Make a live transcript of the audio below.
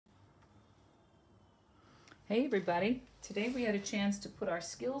Hey everybody, today we had a chance to put our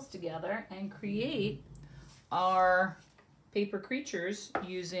skills together and create our paper creatures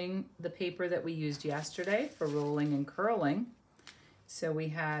using the paper that we used yesterday for rolling and curling. So we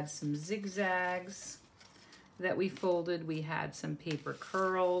had some zigzags that we folded, we had some paper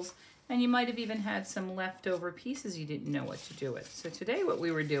curls, and you might have even had some leftover pieces you didn't know what to do with. So today what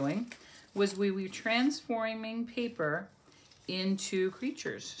we were doing was we were transforming paper into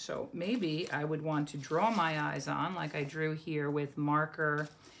creatures. So maybe I would want to draw my eyes on, like I drew here with marker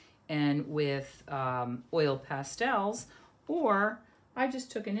and with oil pastels, or I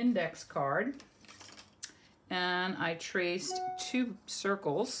just took an index card and I traced two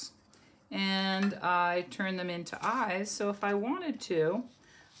circles and I turned them into eyes. So if I wanted to,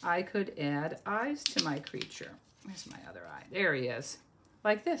 I could add eyes to my creature. Where's my other eye? There he is,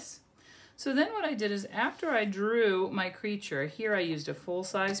 like this. So then what I did is after I drew my creature, here I used a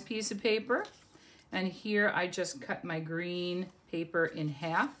full-size piece of paper, and here I just cut my green paper in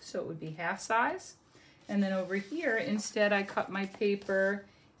half, so it would be half size. And then over here, instead I cut my paper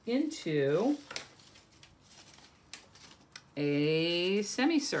into a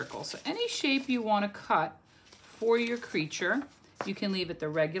semicircle. So any shape you want to cut for your creature, you can leave it the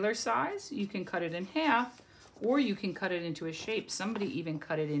regular size, you can cut it in half, or you can cut it into a shape. Somebody even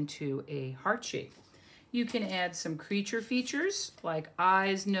cut it into a heart shape. You can add some creature features like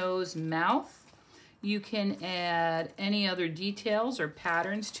eyes, nose, mouth. You can add any other details or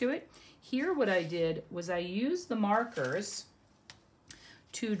patterns to it. Here what I did was I used the markers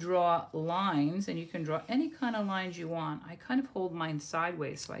to draw lines, and you can draw any kind of lines you want. I kind of hold mine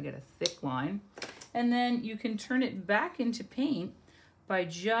sideways so I get a thick line. And then you can turn it back into paint by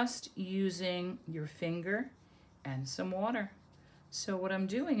just using your finger and some water. So what I'm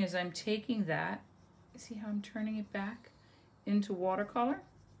doing is I'm taking that, see how I'm turning it back into watercolor?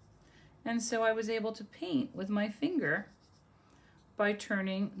 And so I was able to paint with my finger by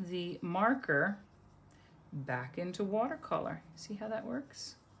turning the marker back into watercolor. See how that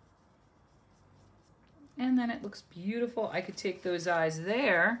works? And then it looks beautiful. I could take those eyes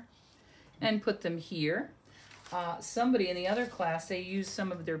there and put them here. Somebody in the other class, they used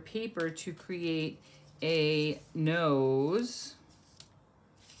some of their paper to create a nose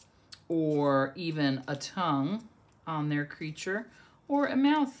or even a tongue on their creature or a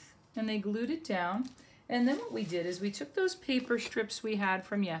mouth, and they glued it down. And then what we did is we took those paper strips we had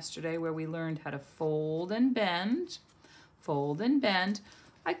from yesterday where we learned how to fold and bend,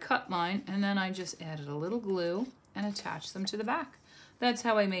 I cut mine and then I just added a little glue and attached them to the back. That's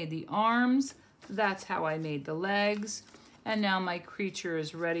how I made the arms, that's how I made the legs. And now my creature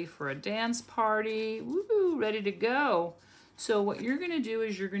is ready for a dance party. Woohoo, ready to go. So what you're gonna do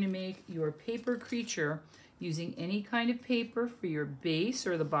is you're gonna make your paper creature using any kind of paper for your base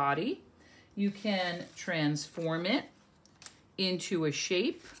or the body. You can transform it into a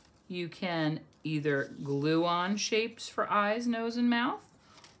shape. You can either glue on shapes for eyes, nose, and mouth,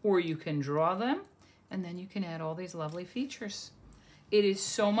 or you can draw them, and then you can add all these lovely features. It is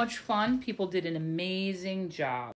so much fun. People did an amazing job.